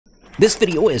This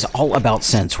video is all about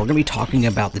scents. We're going to be talking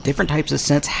about the different types of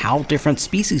scents, how different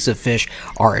species of fish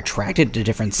are attracted to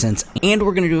different scents, and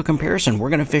we're going to do a comparison.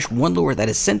 We're going to fish one lure that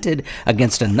is scented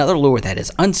against another lure that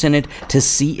is unscented to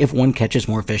see if one catches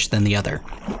more fish than the other.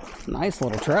 Nice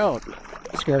little trout.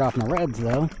 Scared off my reds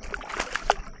though.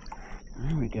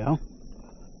 There we go.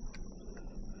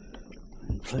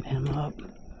 Put him up.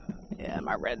 Yeah,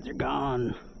 my reds are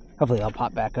gone. Hopefully they'll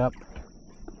pop back up.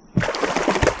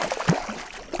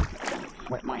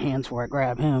 Wet my hands before I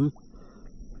grab him.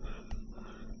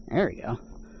 There we go.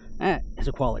 That is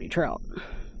a quality trout.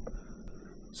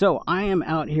 So I am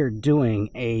out here doing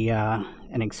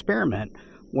an experiment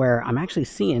where I'm actually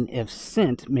seeing if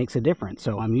scent makes a difference.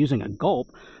 So I'm using a gulp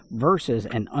versus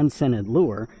an unscented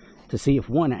lure to see if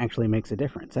one actually makes a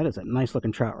difference. That is a nice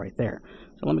looking trout right there.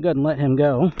 So let me go ahead and let him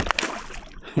go.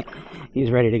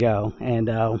 He's ready to go. And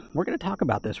we're going to talk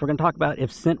about this. We're going to talk about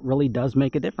if scent really does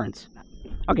make a difference.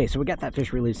 Okay, so we got that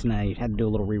fish released and I had to do a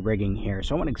little re-rigging here.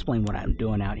 So I want to explain what I'm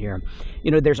doing out here. You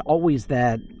know, there's always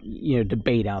that,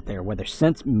 debate out there whether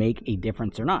scents make a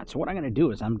difference or not. So what I'm going to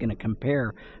do is I'm going to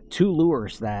compare two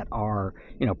lures that are,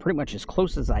 pretty much as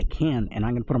close as I can, and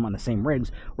I'm going to put them on the same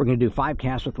rigs. We're going to do 5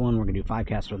 casts with one, we're going to do 5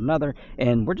 casts with another,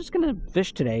 and we're just going to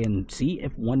fish today and see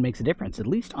if one makes a difference, at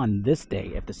least on this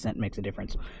day, if the scent makes a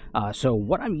difference. So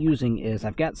what I'm using is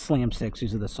I've got slam sticks.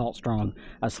 These are the Salt Strong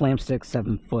slam sticks,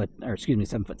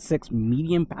 7'6"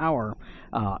 medium power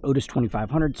Otis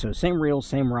 2500. So same reels,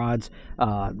 same rods.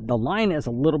 The line is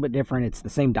a little bit different. It's the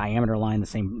same diameter line, the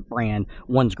same brand.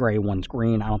 One's gray, one's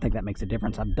green. I don't think that makes a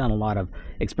difference. I've done a lot of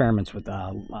experiments with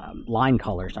line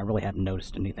colors. I really haven't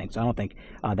noticed anything, so I don't think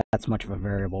that's much of a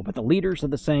variable. But the leaders are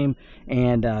the same,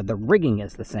 and the rigging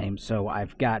is the same. So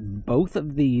I've got both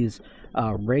of these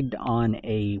rigged on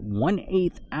a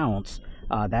 1/8 ounce.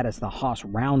 That is the Haas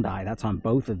round eye. That's on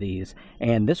both of these.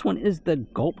 And this one is the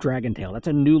Gulp Dragon Tail. That's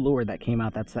a new lure that came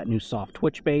out. That's that new soft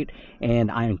twitch bait.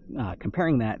 And I'm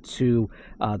comparing that to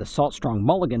the Salt Strong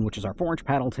Mulligan, which is our 4-inch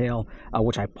paddle tail,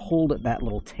 which I pulled that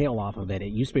little tail off of it.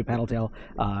 It used to be a paddle tail.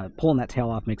 Pulling that tail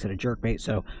off makes it a jerk bait.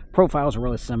 So profiles are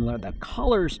really similar. The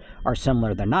colors are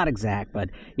similar. They're not exact, but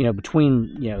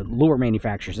between lure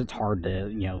manufacturers, it's hard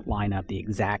to line up the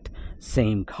exact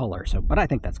same color. So, but I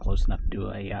think that's close enough to do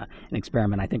an experiment.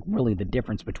 I think really the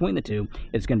difference between the two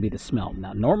is going to be the smell.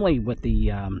 Now, normally with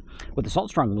the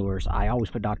Salt Strong lures, I always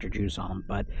put Dr. Juice on them,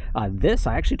 but this,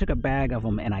 I actually took a bag of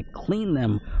them and I cleaned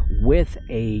them with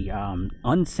a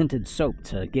unscented soap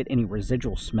to get any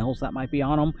residual smells that might be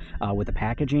on them with the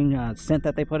packaging scent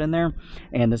that they put in there.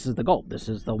 And this is the Gulp. This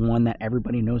is the one that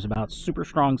everybody knows about, super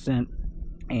strong scent.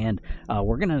 And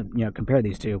we're going to, compare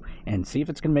these two and see if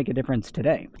it's going to make a difference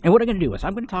today. And what I'm going to do is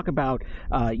I'm going to talk about,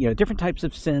 different types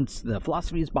of scents, the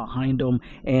philosophies behind them,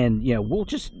 and, we'll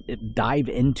just dive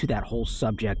into that whole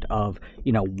subject of,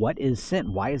 what is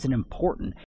scent? Why is it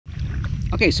important?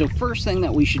 Okay, so first thing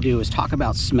that we should do is talk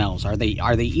about smells. Are they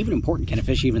even important? Can a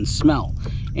fish even smell?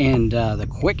 And the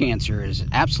quick answer is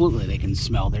absolutely they can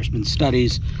smell. There's been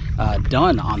studies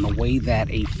done on the way that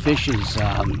a fish's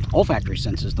olfactory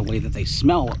senses, the way that they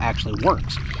smell actually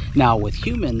works. Now with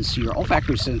humans, your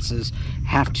olfactory senses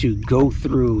have to go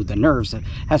through the nerves. It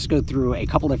has to go through a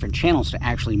couple different channels to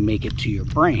actually make it to your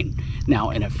brain. Now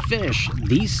in a fish,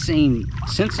 these same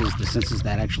senses, the senses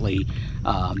that actually,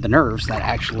 the nerves that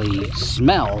actually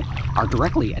smell are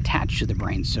directly attached to the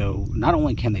brain. So not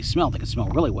only can they smell, they can smell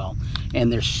really well.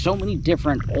 And there's so many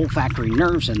different olfactory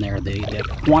nerves in there, the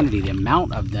quantity, the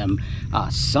amount of them.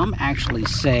 Some actually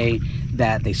say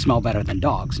that they smell better than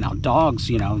dogs. Now dogs,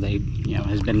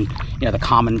 has been, the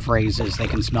common phrase is they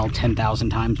can smell 10,000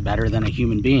 times better than a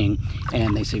human being.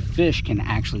 And they say fish can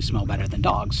actually smell better than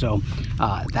dogs. So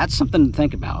that's something to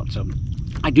think about. So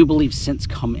I do believe scents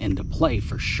come into play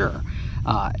for sure.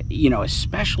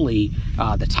 Especially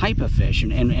the type of fish,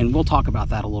 and we'll talk about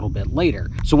that a little bit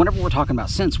later. So whenever we're talking about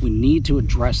scents, we need to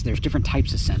address there's different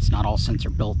types of scents. Not all scents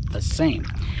are built the same.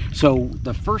 So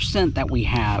the first scent that we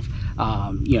have,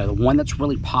 the one that's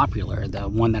really popular, the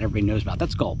one that everybody knows about,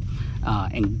 that's Gulp.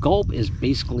 And Gulp is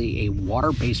basically a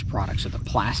water-based product. So the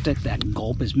plastic that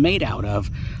Gulp is made out of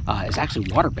is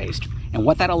actually water-based. And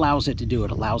what that allows it to do,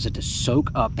 it allows it to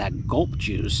soak up that Gulp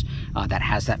juice that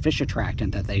has that fish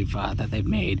attractant that they've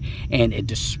made, and it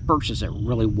disperses it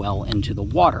really well into the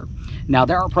water. Now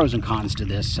there are pros and cons to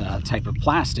this type of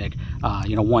plastic.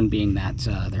 One being that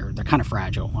they're kind of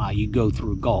fragile. You go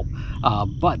through Gulp,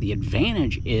 but the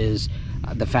advantage is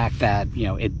the fact that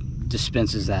it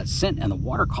dispenses that scent in the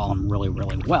water column really,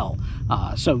 really well.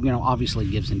 So, you know, obviously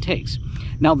gives and takes.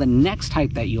 Now, the next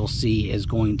type that you'll see is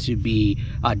going to be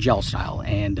gel style,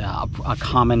 and a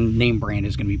common name brand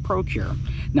is going to be ProCure.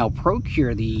 Now,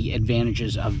 ProCure, the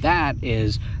advantages of that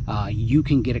is you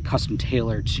can get it custom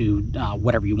tailored to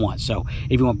whatever you want. So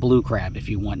if you want blue crab, if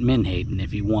you want menhaden,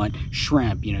 if you want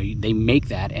shrimp, you know, they make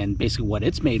that, and basically what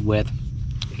it's made with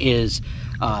is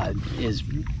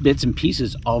bits and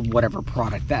pieces of whatever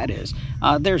product that is.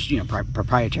 There's, you know,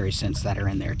 proprietary scents that are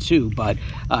in there too, but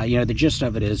you know, the gist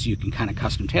of it is you can kind of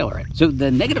custom tailor it. So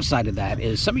the negative side of that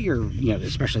is some of your, you know,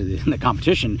 especially the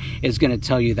competition is going to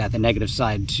tell you that the negative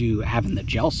side to having the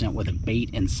gel scent with a bait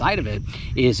inside of it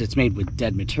is it's made with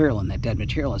dead material, and that dead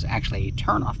material is actually a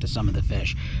turnoff to some of the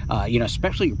fish. You know,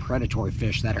 especially your predatory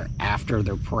fish that are after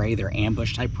their prey, their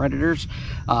ambush type predators,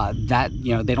 that,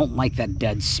 you know, they don't like that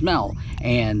dead smell.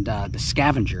 And the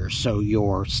scavengers, so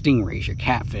your stingrays, your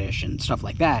catfish, and stuff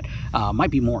like that, might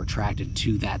be more attracted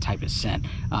to that type of scent.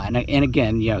 And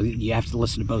again, you know, you have to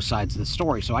listen to both sides of the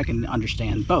story, so I can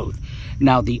understand both.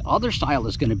 Now, the other style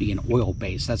is going to be an oil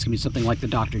base. That's going to be something like the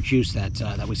Dr. Juice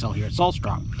that we sell here at Salt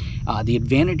Strong. The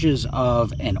advantages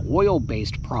of an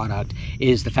oil-based product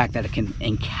is the fact that it can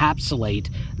encapsulate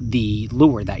the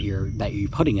lure that you're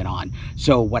putting it on.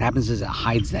 So what happens is it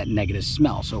hides that negative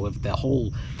smell. So if the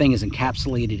whole thing is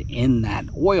encapsulated in that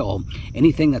oil,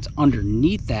 anything that's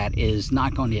underneath that is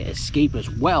not going to escape as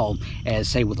well as,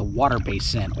 say, with a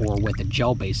water-based scent or with a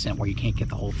gel-based scent where you can't get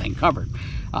the whole thing covered.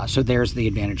 So there's the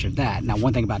advantage of that. Now,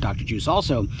 one thing about Dr. Juice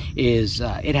also is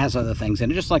it has other things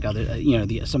in it, just like other, you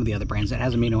know, some of the other brands. It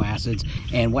has amino acids.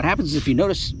 And what happens is, if you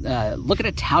notice, look at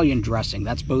Italian dressing.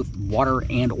 That's both water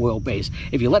and oil based.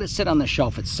 If you let it sit on the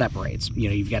shelf, it separates. You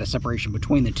know, you've got a separation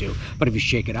between the two. But if you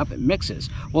shake it up, it mixes.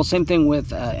 Well, same thing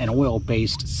with an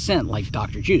oil-based scent like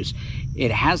Dr. Juice.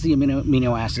 It has the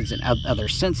amino acids and other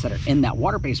scents that are in that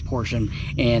water-based portion,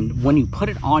 and when you put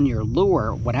it on your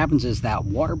lure, what happens is that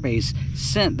water-based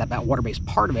scent, that water-based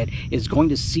part of it, is going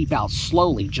to seep out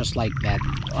slowly, just like that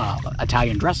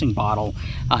Italian dressing bottle.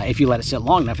 If you let it sit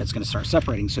long enough, it's going to start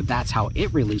separating, so that's how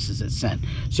it releases its scent.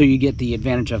 So you get the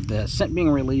advantage of the scent being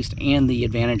released and the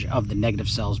advantage of the negative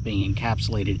cells being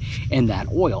encapsulated in that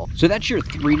oil. So that's your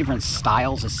 3 different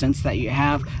styles of scents that you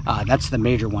have. That's the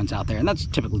major ones out there, and that's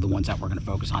typically the ones that we're going to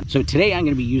focus on. So today I'm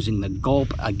going to be using the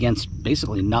Gulp against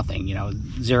basically nothing, you know,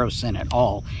 0 scent at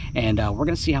all, and we're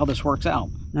going to see how this works out.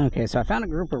 Okay, so I found a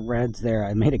group of reds there.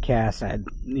 I made a cast. I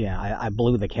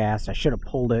blew the cast. I should have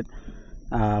pulled it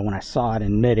when I saw it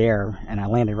in midair, and I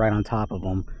landed right on top of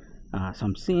them. So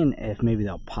I'm seeing if maybe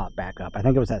they'll pop back up. I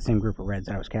think it was that same group of reds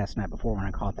that I was casting at before when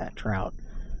I caught that trout.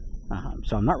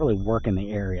 So I'm not really working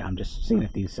the area. I'm just seeing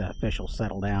if these fish will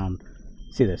settle down.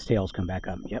 See those tails come back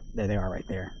up. Yep, there they are right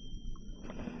there.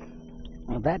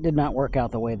 Well, that did not work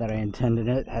out the way that I intended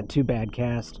it. Had 2 bad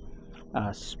casts.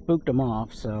 Spooked them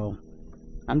off, so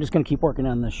I'm just going to keep working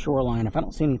on the shoreline. If I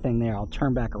don't see anything there, I'll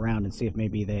turn back around and see if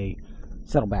maybe they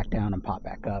settle back down and pop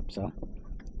back up. So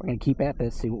we're going to keep at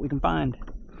this, see what we can find.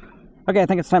 Okay, I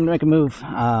think it's time to make a move.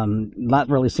 Not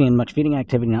really seeing much feeding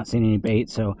activity, not seeing any bait,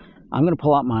 so I'm going to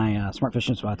pull out my Smart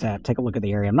Fishing Spots app, take a look at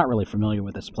the area. I'm not really familiar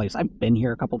with this place. I've been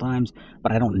here a couple times,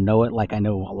 but I don't know it like I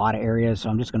know a lot of areas, so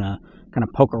I'm just going to kind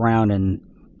of poke around and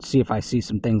see if I see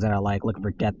some things that I like, looking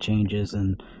for depth changes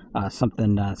and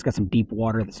something that's got some deep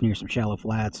water that's near some shallow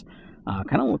flats.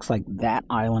 Kind of looks like that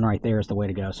island right there is the way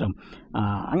to go, so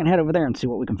I'm going to head over there and see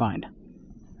what we can find.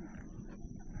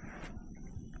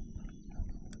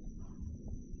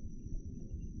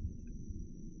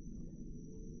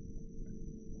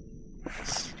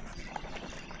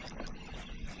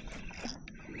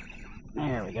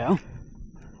 There we go.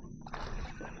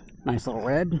 Nice little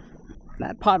red.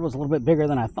 That pod was a little bit bigger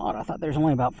than I thought. I thought there's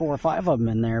only about 4 or 5 of them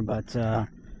in there, but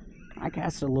I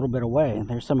cast it a little bit away.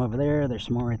 There's some over there. There's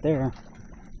some more right there.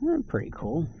 Pretty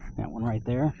cool. That one right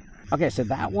there. Okay, so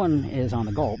that one is on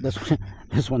the Gulp.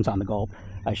 This one's on the Gulp,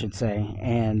 I should say.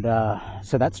 And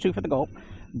so that's 2 for the Gulp.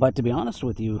 But to be honest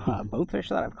with you, both fish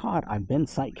that I've caught, I've been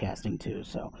sight casting too.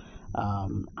 So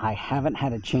I haven't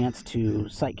had a chance to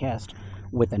sight cast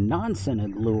with a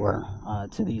non-scented lure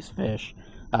to these fish,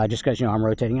 just because, you know, I'm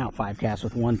rotating out 5 casts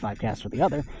with one, 5 casts with the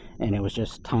other, and it was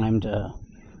just time to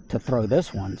throw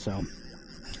this one. So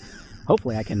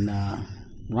hopefully I can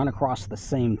run across the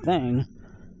same thing,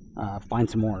 find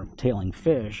some more tailing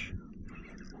fish,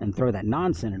 and throw that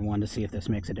non-scented one to see if this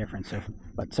makes a difference. So,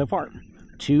 but so far,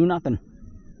 2-0.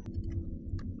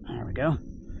 There we go.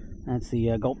 That's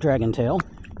the Gulp Dragon Tail.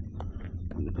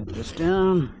 I'm gonna put this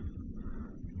down.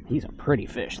 He's a pretty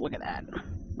fish. Look at that.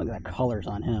 Look at that colors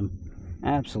on him.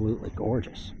 Absolutely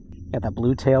gorgeous. Got that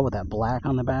blue tail with that black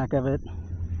on the back of it.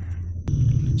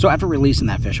 So after releasing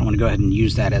that fish, I want to go ahead and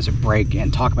use that as a break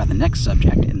and talk about the next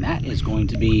subject, and that is going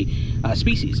to be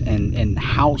species and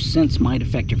how scents might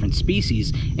affect different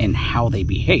species and how they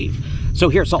behave. So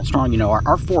here at Salt Strong, you know,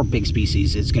 our 4 big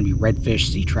species is going to be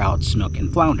redfish, sea trout, snook,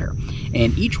 and flounder.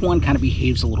 And each one kind of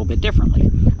behaves a little bit differently.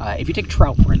 If you take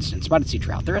trout, for instance, spotted sea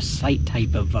trout, they're a sight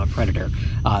type of predator.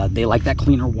 They like that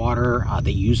cleaner water.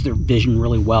 They use their vision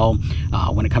really well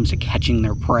when it comes to catching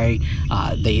their prey.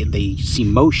 They see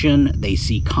motion, they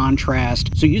see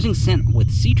contrast. So using scent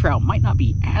with sea trout might not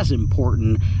be as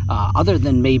important other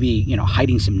than maybe, you know,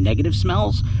 hiding some negative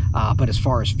smells. But as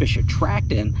far as fish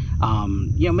attractant,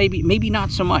 you know, maybe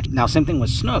not so much. Now, same thing with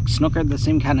snook. Snook are the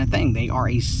same kind of thing. They are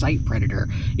a sight predator.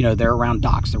 You know, they're around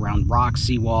docks, they're around rocks,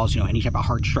 seawalls, you know, any type of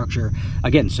hard structure,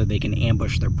 again, so they can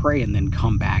ambush their prey and then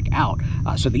come back out.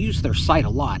 So they use their sight a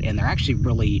lot, and they're actually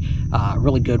really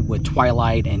good with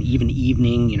twilight and even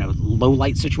evening, you know, low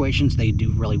light situations. They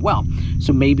do really well.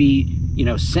 So maybe, you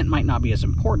know, scent might not be as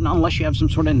important unless you have some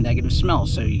sort of negative smell.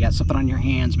 So you got something on your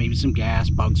hands, maybe some gas,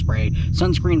 bug spray,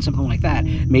 sunscreen, something like that.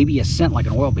 Maybe a scent like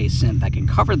an oil-based scent that can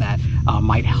cover that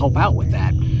might help out with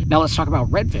that. Now let's talk about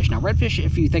redfish. Now redfish,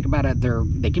 if you think about it,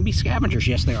 they can be scavengers.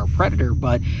 Yes, they are a predator,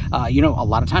 but you know, a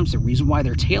lot of times the reason why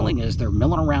they're tailing is they're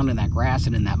milling around in that grass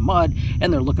and in that mud,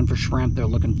 and they're looking for shrimp, they're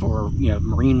looking for, you know,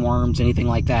 marine worms, anything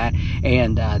like that,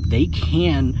 and they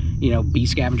can, you know, be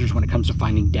scavengers when it comes to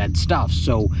finding dead stuff.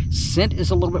 So scent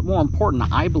is a little bit more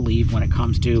important, I believe, when it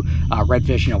comes to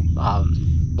redfish. You know,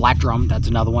 black drum, that's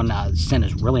another one. Scent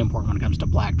is really important when it comes to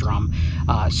black drum.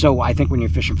 So I think when you're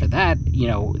fishing for that, you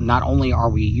know, not only are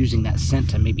we using that scent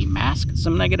to maybe mask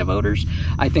some negative odors,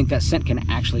 I think that scent can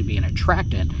actually be an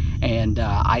attractant. And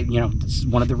you know, it's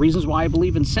one of the reasons why I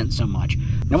believe in scent so much.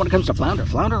 Now when it comes to flounder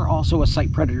are also a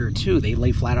sight predator too. They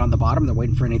lay flat on the bottom. They're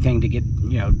waiting for anything to get,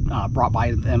 you know, brought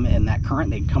by them in that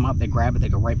current. They come up, they grab it, they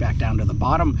go right back down to the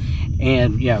bottom,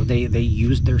 and, you know, they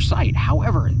use their sight.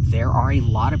 However, there are a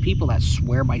lot of people that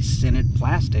swear by scented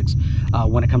plastics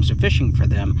when it comes to fishing for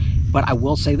them. But I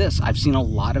will say this, I've seen a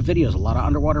lot of videos, a lot of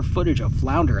underwater footage of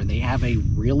flounder, and they have a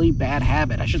really bad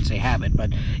habit. I shouldn't say habit,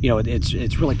 but, you know,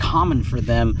 it's really common for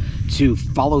them to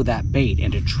follow that bait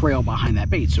and to trail behind that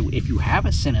bait. So if you have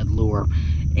a scented lure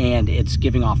and it's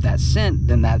giving off that scent,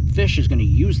 then that fish is going to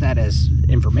use that as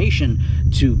information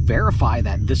to verify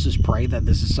that this is prey, that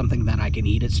this is something that I can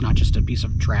eat. It's not just a piece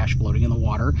of trash floating in the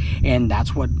water. And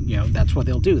that's what, you know, that's what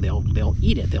they'll do. They'll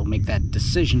eat it. They'll make that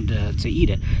decision to eat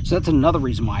it. So that's another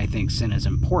reason why I think scent is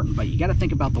important. But you got to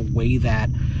think about the way that,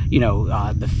 you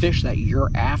know, the fish that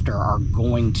you're after are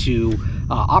going to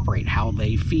operate, how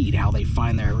they feed, how they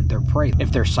find their prey.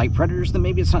 If they're sight predators, then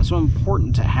maybe it's not so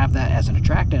important to have that as an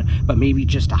attractant, but maybe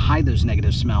just to hide those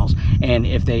negative smells. And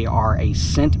if they are a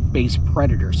scent-based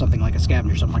predator, something like a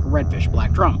scavenger, something like a redfish,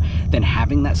 black drum, then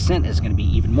having that scent is going to be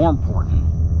even more important.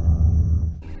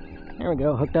 There we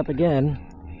go, hooked up again.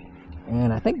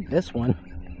 And I think this one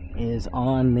is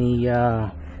on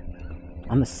the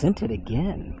scented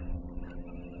again.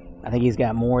 I think he's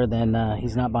got more than,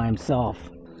 he's not by himself.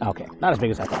 Okay, not as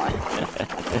big as I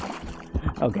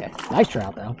thought. Okay, nice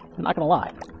trout though, I'm not gonna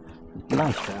lie.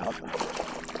 Nice trout.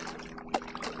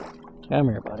 Come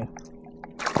here, buddy.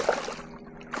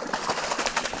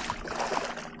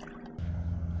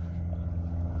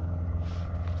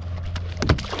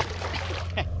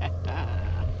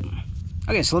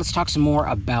 Okay, so let's talk some more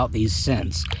about these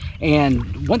scents.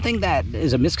 And one thing that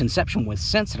is a misconception with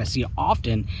scents that I see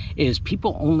often is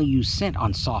people only use scent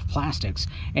on soft plastics.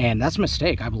 And that's a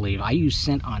mistake, I believe. I use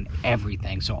scent on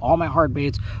everything. So all my hard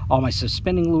baits, all my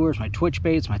suspending lures, my twitch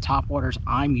baits, my top waters,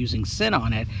 I'm using scent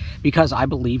on it because I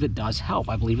believe it does help.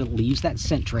 I believe it leaves that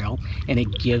scent trail and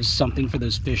it gives something for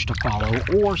those fish to follow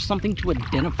or something to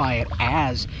identify it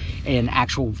as an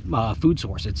actual food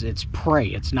source. It's prey.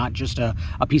 It's not just a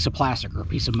piece of plastic or a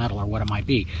piece of metal or what it might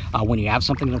be. When you have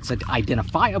something that's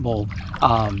identifiable,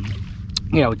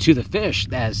 you know, to the fish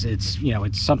as it's, you know,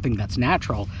 it's something that's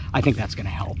natural, I think that's going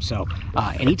to help. So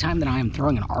anytime that I am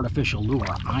throwing an artificial lure,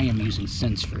 I am using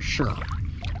scents for sure.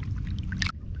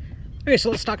 Okay, so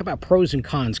let's talk about pros and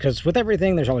cons, because with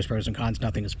everything, there's always pros and cons.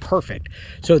 Nothing is perfect.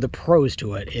 So the pros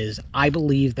to it is I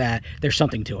believe that there's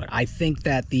something to it. I think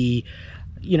that the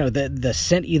you know, the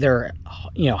scent either,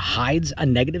 you know, hides a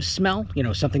negative smell, you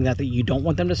know, something that you don't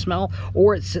want them to smell,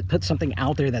 or it puts something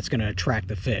out there that's going to attract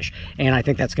the fish. And I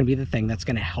think that's going to be the thing that's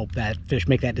going to help that fish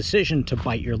make that decision to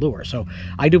bite your lure. So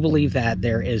I do believe that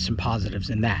there is some positives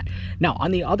in that. Now,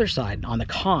 on the other side, on the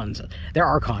cons, there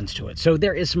are cons to it. So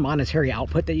there is some monetary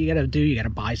output that you got to do. You got to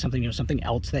buy something, you know, something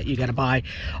else that you got to buy.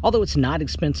 Although it's not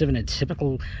expensive, and a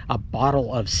typical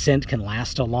bottle of scent can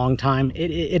last a long time,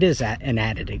 it is at an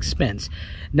added expense.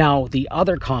 Now, the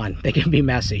other con, they can be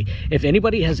messy. If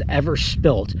anybody has ever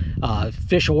spilt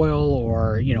fish oil,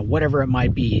 or, you know, whatever it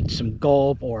might be, some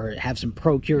Gulp, or have some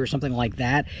Procure or something like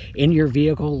that in your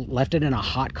vehicle, left it in a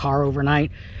hot car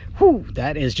overnight, whew,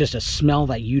 that is just a smell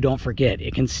that you don't forget.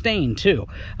 It can stain too.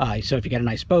 So if you got a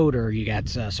nice boat, or you got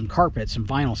some carpet, some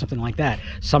vinyl, something like that,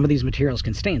 some of these materials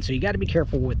can stain. So you got to be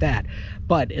careful with that.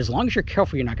 But as long as you're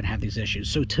careful, you're not going to have these issues.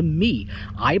 So to me,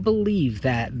 I believe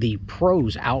that the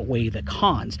pros outweigh the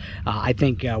cons. I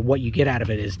think what you get out of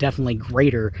it is definitely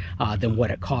greater than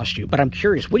what it cost you. But I'm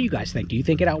curious, what do you guys think? Do you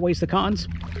think it outweighs the cons?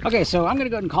 Okay, so I'm going to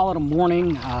go ahead and call it a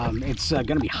morning. It's going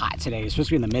to be hot today. It's supposed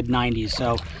to be in the mid-90s.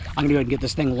 So I'm going to go ahead and get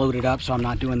this thing loaded up, so I'm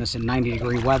not doing this in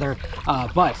 90-degree weather.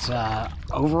 But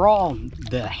overall,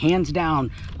 the hands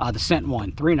down, the scent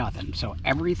won 3-0. So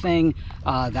everything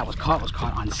that was caught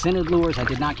on scented lures. I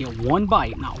did not get one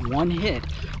bite, not one hit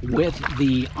with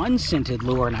the unscented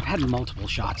lure, and I've had multiple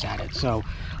shots at it. So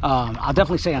I'll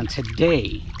definitely say on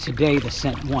today the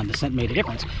scent won. The scent made a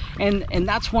difference, and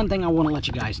that's one thing I want to let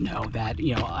you guys know, that,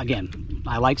 you know, again,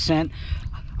 I like scent.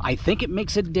 I think it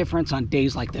makes a difference on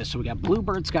days like this. So we got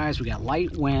bluebird skies, we got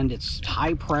light wind, it's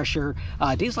high pressure.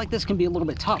 Days like this can be a little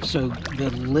bit tough, so the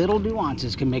little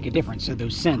nuances can make a difference. So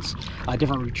those scents,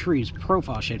 different retrieves,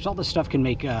 profile shapes, all this stuff can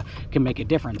make a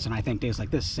difference. And I think days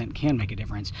like this, scent can make a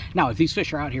difference. Now, if these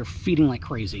fish are out here feeding like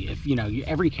crazy, if, you know,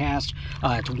 every cast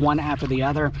it's one after the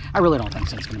other, I really don't think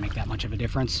scent's going to make that much of a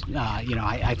difference. You know,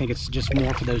 I think it's just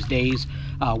more for those days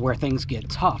where things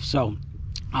get tough. So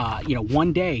you know,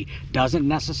 one day doesn't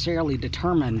necessarily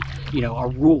determine, you know, a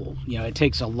rule. You know, it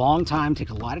takes a long time,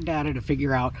 takes a lot of data to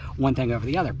figure out one thing over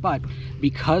the other. But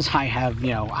because I have,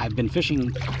 you know, I've been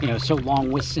fishing, you know, so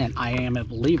long with scent, I am a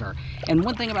believer. And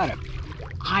one thing about it,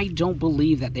 I don't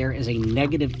believe that there is a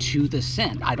negative to the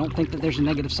scent. I don't think that there's a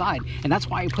negative side, and that's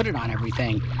why I put it on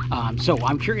everything. So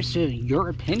I'm curious to your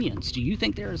opinions. Do you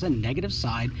think there is a negative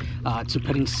side to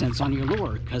putting scents on your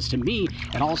lure? Because to me,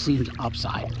 it all seems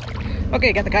upside.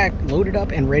 Okay, got the kayak loaded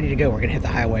up and ready to go. We're gonna hit the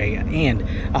highway, and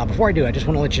before I do, I just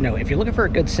want to let you know, if you're looking for a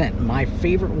good scent, my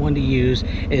favorite one to use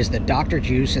is the Dr.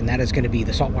 Juice, and that is going to be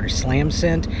the saltwater slam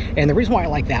scent. And the reason why I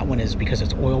like that one is because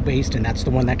it's oil-based, and that's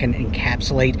the one that can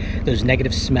encapsulate those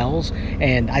negative smells,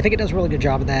 and I think it does a really good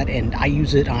job of that, and I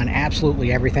use it on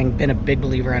absolutely everything. Been a big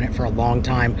believer in it for a long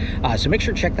time. So make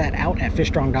sure to check that out at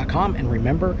fishstrong.com, and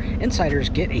remember, insiders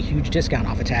get a huge discount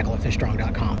off a tackle at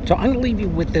fishstrong.com. So I'm going to leave you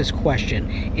with this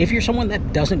question. If you're someone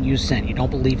that doesn't use scent, you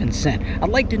don't believe in scent, I'd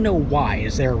like to know why.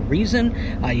 Is there a reason?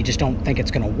 You just don't think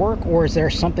it's going to work, or is there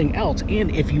something else?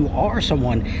 And if you are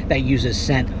someone that uses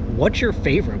scent, what's your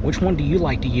favorite? Which one do you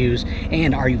like to use?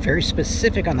 And are you very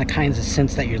specific on the kinds of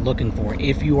scents that you're looking for?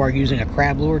 If you are using a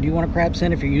crab lure, do you want a crab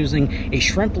scent? If you're using a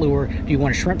shrimp lure, do you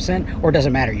want a shrimp scent? Or it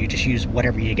doesn't matter, you just use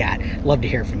whatever you got? Love to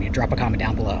hear from you. Drop a comment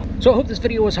down below. So I hope this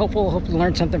video was helpful. I hope you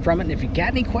learned something from it. And if you got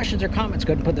any questions or comments,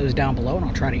 go ahead and put those down below, and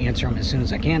I'll try to answer them as soon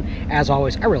as I can. As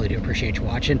always, I really do appreciate you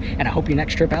watching, and I hope your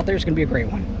next trip out there is going to be a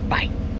great one. Bye.